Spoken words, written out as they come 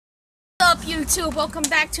YouTube? Welcome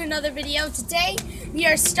back to another video. Today we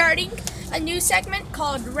are starting a new segment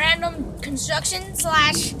called Random Construction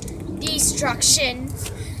 / Destruction.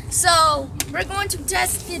 So we're going to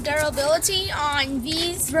test the durability on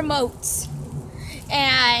these remotes.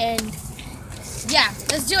 And yeah,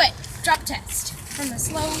 let's do it. Drop test.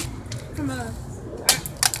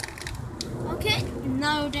 Okay,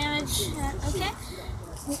 no damage. Okay.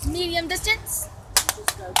 Medium distance.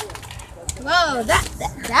 Whoa, that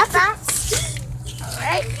bounced.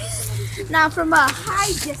 Alright. Now from a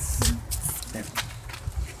high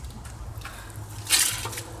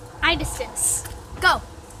distance. Go.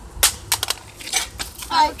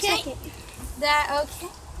 Okay. Okay.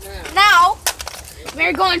 Now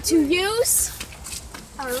we're going to use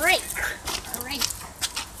a rake.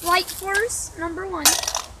 Light force number 1.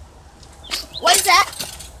 What is that?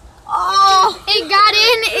 Oh, it got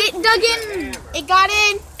in. It dug in. It got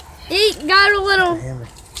in. It got a little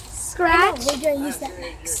scratch. We're going to use that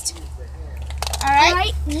next.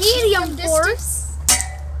 Alright. Medium force.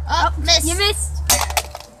 Oh, missed. You missed.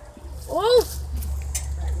 Oh.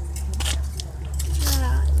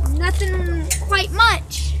 Nothing quite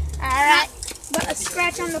much. Alright. But a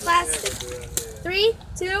scratch on the plastic. 3,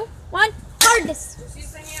 2, 1. Hardness.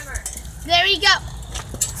 There we go.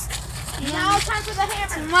 Now time for the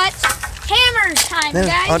hammer. Too much. Hammer time,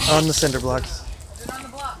 guys. On the cinder blocks.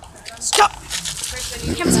 Stop.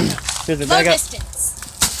 Low distance.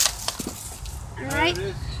 Alright.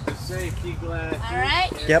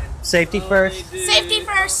 Alright. Yep. Safety first. Safety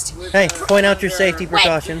first. Hey, point out your safety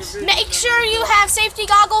precautions. Make sure you have safety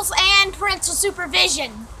goggles and parental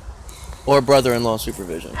supervision. Or brother-in-law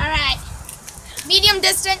supervision. Alright. Medium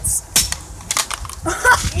distance.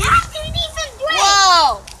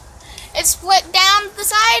 Whoa! It's split down the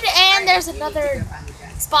side and there's another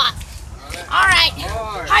spot. Alright.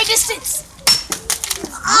 High distance.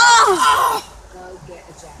 Oh!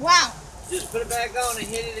 Wow. Just put it back on and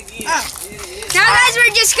hit it again. Now guys,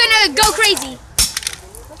 we're just gonna go crazy.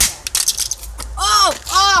 Oh,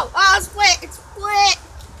 split. It's split.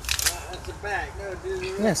 That's the back. No, do the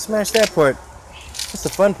rest. Yeah, smash that part. That's the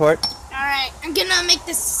fun part. Alright, I'm gonna make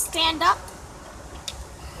this stand up.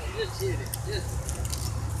 Just hit it.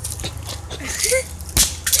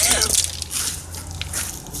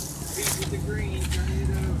 Piece with the green, turn it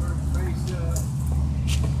over, face up.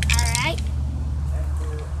 Alright.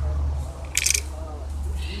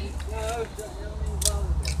 No, don't involve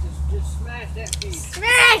that. Just smash that piece.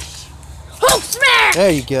 Smash! Oh, smash!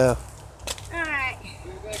 There you go. Alright.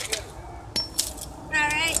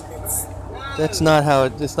 Alright, That's not how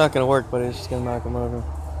it's not going to work, but it's just going to knock them over.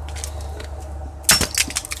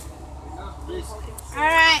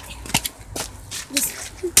 Alright.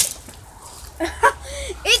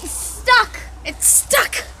 It's stuck. It's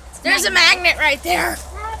stuck. There's a magnet right there.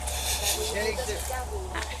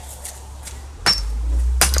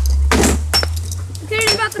 I'm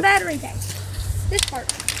curious about the battery pack. This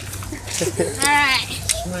part. Alright.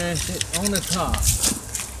 Smash it on the top.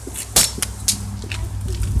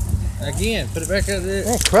 Again, put it back out there.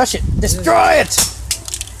 Hey, crush it. Destroy it.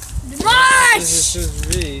 This is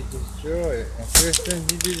V, destroy it. And Kristen,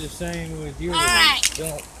 you do the same with yours. Alright.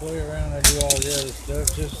 Don't play around and do all the other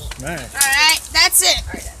stuff, just smash. Alright, that's it.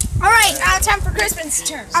 Alright, now time for Crispin's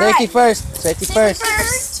turn. Safety first. Safety first.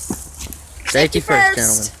 Safety first,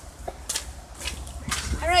 gentlemen.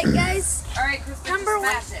 Alright, guys. Alright, Crispin, Number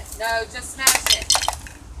smash it. No, just smash it.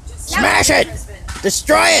 Just Smash it. Crispin.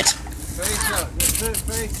 Destroy it. Face up, just put it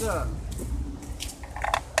face up.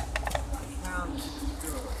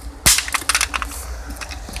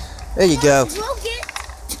 There you go. We'll get...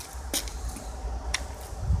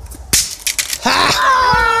 Ha!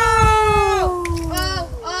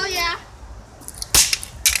 Oh, yeah.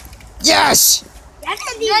 Yes! That's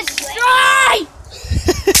a destroy!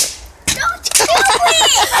 Don't do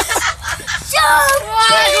it!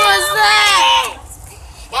 What was that?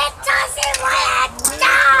 It doesn't want to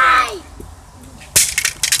die!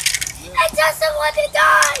 It doesn't want to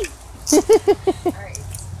die! Alright.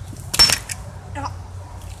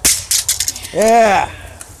 Yeah.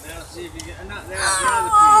 Now see if you get, not that, the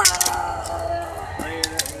other piece. Lay it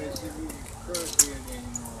that way, see if you can crush it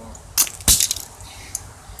anymore.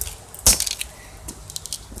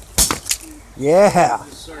 Yeah.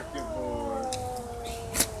 The circuit board.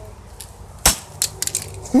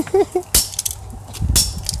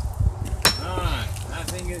 Alright, I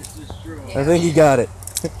think it's destroyed. I think you got it.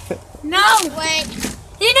 No! Wait.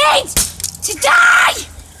 He needs to die!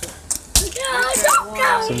 No, don't go,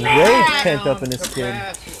 Some man! rage pent up in this kid.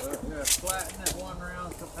 Flatten that one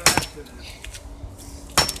round capacitor.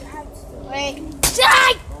 Wait.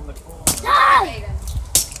 Die! On the corner. Die!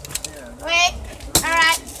 Yeah. Wait.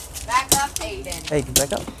 Hey, get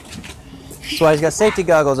back up. That's why he's got safety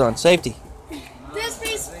goggles on. Safety. This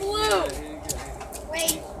piece flew.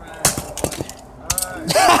 Wait.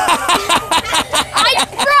 I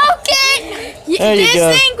broke it. There you this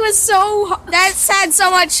go. thing was so that had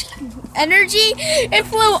so much energy. It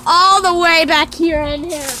flew all the way back here and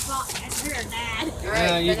here. That's real bad.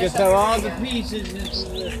 Now you can throw all the pieces into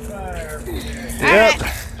this fire. Yep.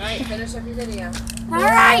 Alright, finish up your video. All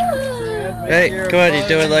right. Hey, go ahead. You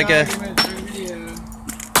do it like a.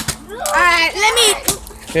 All right. Let me.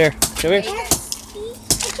 Here. Come here.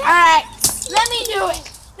 All right. Let me do it.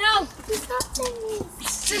 No.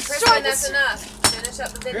 Crispin, that's enough. Finish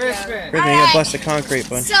up the video. Crispin. We're gonna bust the concrete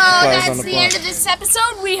bun. So Flies on that's the the block. end of this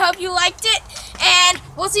episode. We hope you liked it, and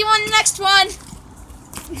we'll see you on the next one.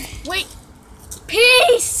 Wait.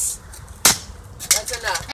 Peace. That's enough.